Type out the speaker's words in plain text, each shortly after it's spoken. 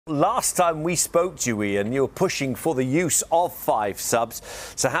Last time we spoke to you, Ian, you were pushing for the use of 5 subs.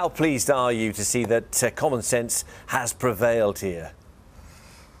 So how pleased are you to see that common sense has prevailed here?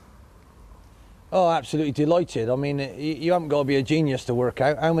 Oh, absolutely delighted. I mean, you haven't got to be a genius to work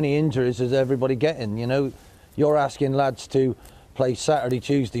out how many injuries is everybody getting. You know, you're asking lads to play Saturday,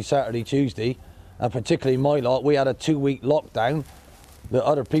 Tuesday, and particularly my lot, we had a 2-week lockdown that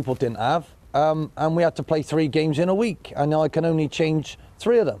other people didn't have, and we had to play 3 games in a week, and I can only change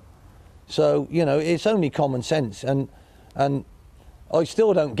 3 of them. So, you know, it's only common sense, and I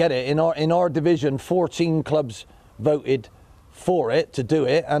still don't get it. In our division, 14 clubs voted for it, to do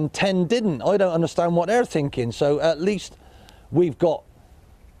it, and 10 didn't. I don't understand what they're thinking. So at least we've got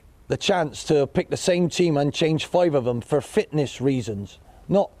the chance to pick the same team and change 5 of them for fitness reasons,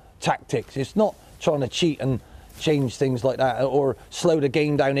 not tactics. It's not trying to cheat and change things like that, or slow the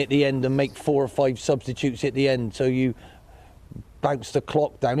game down at the end and make 4 or 5 substitutes at the end so you bounce the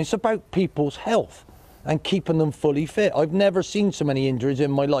clock down. It's about people's health and keeping them fully fit. I've never seen so many injuries in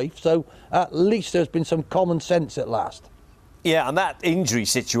my life, so at least there's been some common sense at last. Yeah, and that injury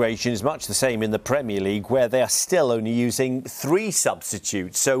situation is much the same in the Premier League, where they are still only using 3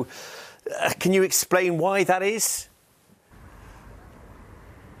 substitutes. So can you explain why that is?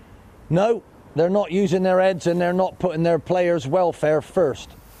 No, they're not using their heads, and they're not putting their players' welfare first.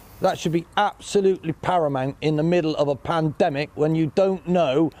 That should be absolutely paramount in the middle of a pandemic when you don't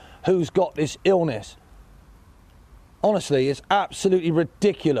know who's got this illness. Honestly, it's absolutely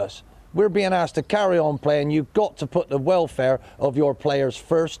ridiculous. We're being asked to carry on playing. You've got to put the welfare of your players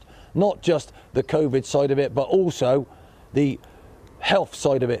first, not just the COVID side of it, but also the health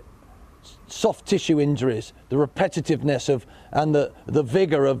side of it. Soft tissue injuries, the repetitiveness of, and the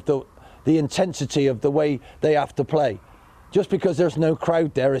vigour of the intensity of the way they have to play. Just because there's no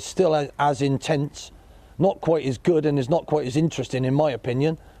crowd there is still as intense, not quite as good, and is not quite as interesting, in my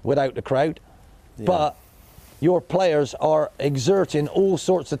opinion, without the crowd. Yeah. But your players are exerting all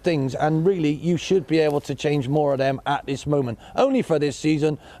sorts of things, and really you should be able to change more of them at this moment. Only for this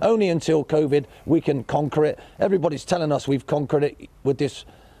season, only until COVID we can conquer it. Everybody's telling us we've conquered it with this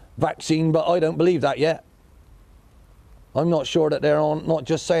vaccine, but I don't believe that yet. I'm not sure that they're not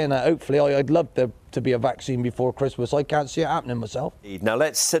just saying that. Hopefully, I'd love there to be a vaccine before Christmas. I can't see it happening myself. Now,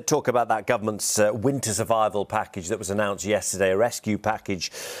 let's talk about that government's winter survival package that was announced yesterday, a rescue package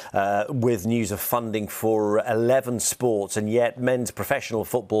with news of funding for 11 sports, and yet men's professional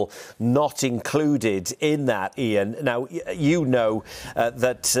football not included in that, Ian. Now, you know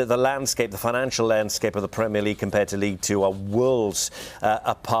that the landscape, the financial landscape of the Premier League compared to League Two are worlds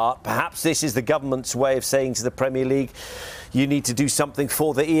apart. Perhaps this is the government's way of saying to the Premier League, you need to do something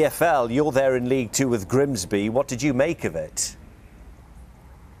for the EFL. You're there in League Two with Grimsby. What did you make of it?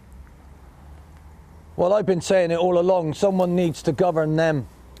 Well, I've been saying it all along. Someone needs to govern them.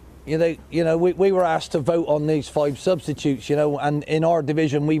 You know, we were asked to vote on these 5 substitutes, you know, and in our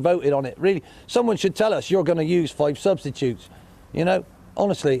division we voted on it. Really, someone should tell us you're going to use 5 substitutes, you know,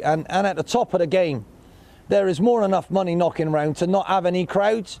 honestly. And at the top of the game, there is more than enough money knocking around to not have any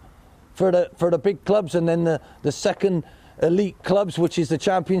crowds for the big clubs, and then the second elite clubs, which is the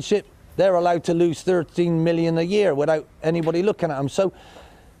Championship, they're allowed to lose 13 million a year without anybody looking at them. So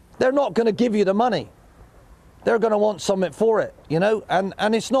they're not going to give you the money. They're going to want something for it, you know,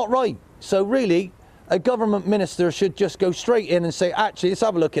 and it's not right. So really, a government minister should just go straight in and say, actually, let's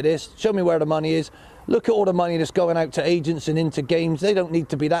have a look at this. Show me where the money is. Look at all the money that's going out to agents and into games. They don't need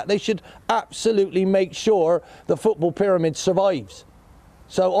to be that. They should absolutely make sure the football pyramid survives.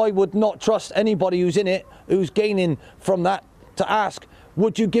 So I would not trust anybody who's in it, who's gaining from that, to ask,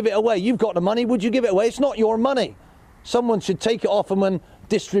 would you give it away? You've got the money, would you give it away? It's not your money. Someone should take it off them and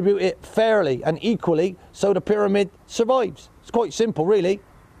distribute it fairly and equally so the pyramid survives. It's quite simple, really.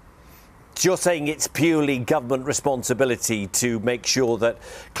 So you're saying it's purely government responsibility to make sure that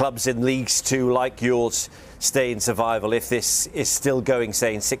clubs in Leagues 2 like yours stay in survival if this is still going,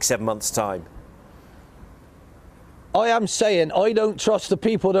 say, in 6-7 months' time? I am saying I don't trust the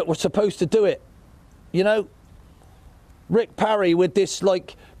people that were supposed to do it. You know, Rick Parry with this,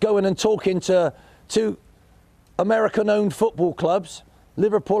 like, going and talking to American-owned football clubs,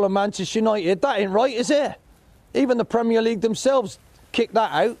 Liverpool and Manchester United. That ain't right, is it? Even the Premier League themselves kicked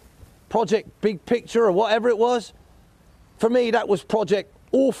that out. Project Big Picture or whatever it was. For me, that was Project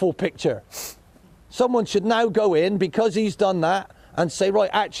Awful Picture. Someone should now go in, because he's done that, and say, right,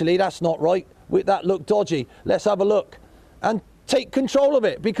 actually, that's not right. That looked dodgy. Let's have a look and take control of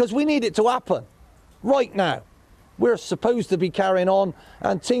it, because we need it to happen right now. We're supposed to be carrying on,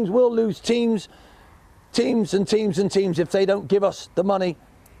 and teams will lose teams if they don't give us the money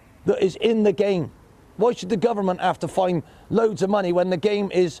that is in the game. Why should the government have to find loads of money when the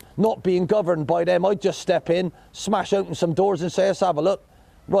game is not being governed by them? I'd just step in, smash open some doors and say, let's have a look.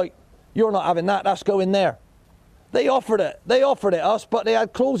 Right, you're not having that, that's going there. They offered it us, but they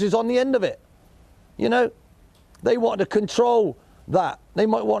had clauses on the end of it. You know, they wanted to control that. They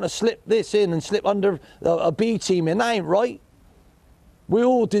might want to slip this in and slip under a B team in. That ain't right. We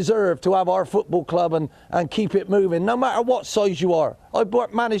all deserve to have our football club and keep it moving, no matter what size you are. I've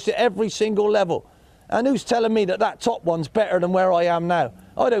managed at every single level. And who's telling me that that top one's better than where I am now?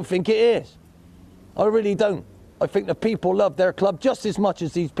 I don't think it is. I really don't. I think the people love their club just as much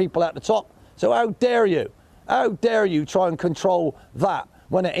as these people at the top. So how dare you? How dare you try and control that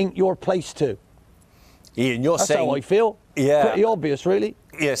when it ain't your place to? Ian, you're That's saying... how I feel. Yeah. Pretty obvious, really.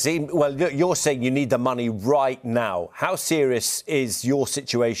 Yes, well, you're saying you need the money right now. How serious is your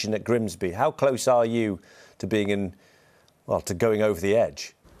situation at Grimsby? How close are you to being to going over the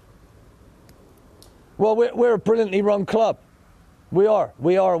edge? Well, we're a brilliantly run club. We are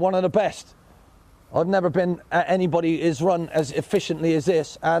one of the best. I've never been at anybody is run as efficiently as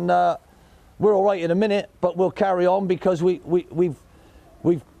this, and we're all right in a minute, but we'll carry on because we've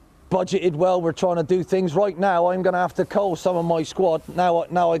budgeted well. We're trying to do things right now. I'm going to have to cull some of my squad now.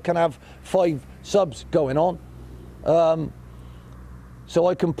 I can have 5 subs going on, so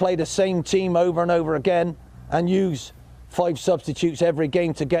I can play the same team over and over again and use 5 substitutes every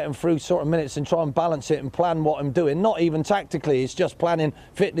game to get them through sort of minutes and try and balance it and plan what I'm doing. Not even tactically, it's just planning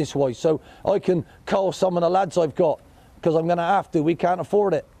fitness-wise. So I can cull some of the lads I've got because I'm going to have to. We can't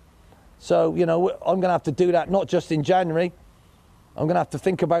afford it. So, you know, I'm going to have to do that not just in January. I'm going to have to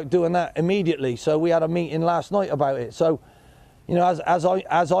think about doing that immediately. So we had a meeting last night about it. So, you know,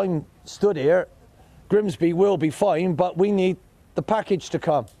 as I'm stood here, Grimsby will be fine, but we need the package to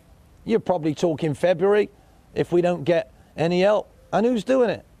come. You're probably talking February if we don't get any help. And who's doing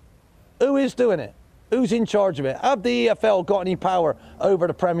it? Who is doing it? Who's in charge of it? Have the EFL got any power over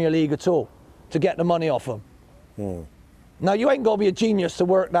the Premier League at all to get the money off them? Now, you ain't got to be a genius to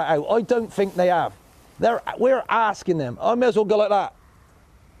work that out. I don't think they have. We're asking them. I may as well go like that.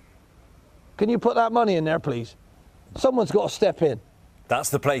 Can you put that money in there, please? Someone's got to step in. That's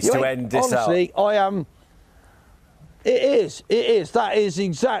the place to end this out. Honestly, I am... It is. That is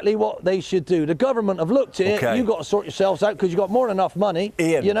exactly what they should do. The government have looked at it. You've got to sort yourselves out because you've got more than enough money.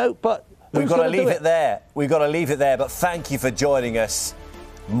 Ian, you know, but we've got to leave it there. We've got to leave it there. But thank you for joining us.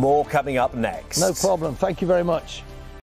 More coming up next. No problem. Thank you very much.